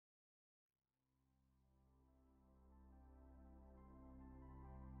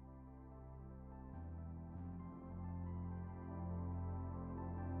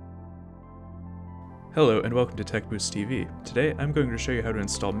Hello and welcome to TekBoost TV. Today I'm going to show you how to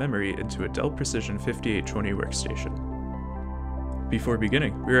install memory into a Dell Precision 5820 workstation. Before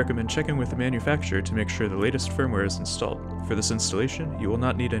beginning, we recommend checking with the manufacturer to make sure the latest firmware is installed. For this installation, you will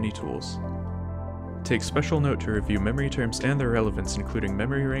not need any tools. Take special note to review memory terms and their relevance, including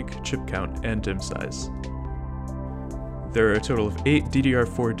memory rank, chip count, and DIMM size. There are a total of 8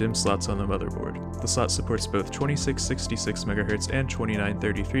 DDR4 DIMM slots on the motherboard. The slot supports both 2666 MHz and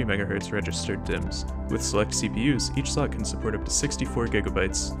 2933 MHz registered DIMMs. With select CPUs, each slot can support up to 64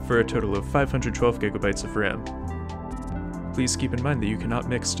 GB for a total of 512 GB of RAM. Please keep in mind that you cannot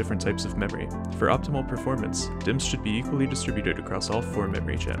mix different types of memory. For optimal performance, DIMMs should be equally distributed across all 4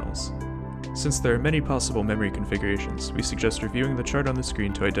 memory channels. Since there are many possible memory configurations, we suggest reviewing the chart on the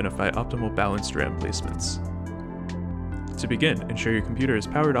screen to identify optimal balanced RAM placements. To begin, ensure your computer is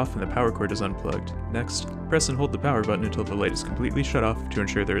powered off and the power cord is unplugged. Next, press and hold the power button until the light is completely shut off to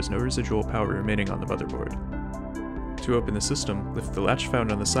ensure there is no residual power remaining on the motherboard. To open the system, lift the latch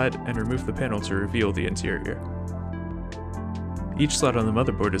found on the side and remove the panel to reveal the interior. Each slot on the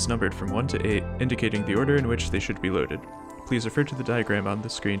motherboard is numbered from 1 to 8, indicating the order in which they should be loaded. Please refer to the diagram on the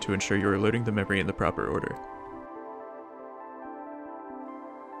screen to ensure you are loading the memory in the proper order.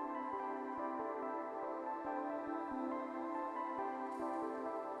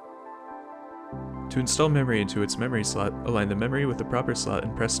 To install memory into its memory slot, align the memory with the proper slot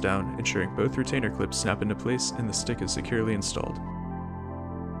and press down, ensuring both retainer clips snap into place and the stick is securely installed.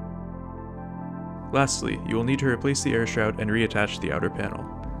 Lastly, you will need to replace the air shroud and reattach the outer panel.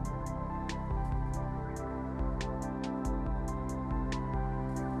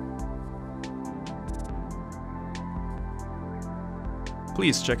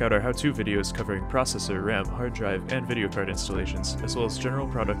 Please check out our how-to videos covering processor, RAM, hard drive, and video card installations, as well as general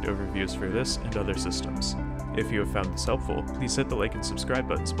product overviews for this and other systems. If you have found this helpful, please hit the like and subscribe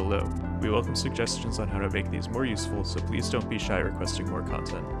buttons below. We welcome suggestions on how to make these more useful, so please don't be shy requesting more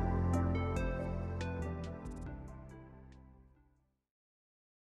content.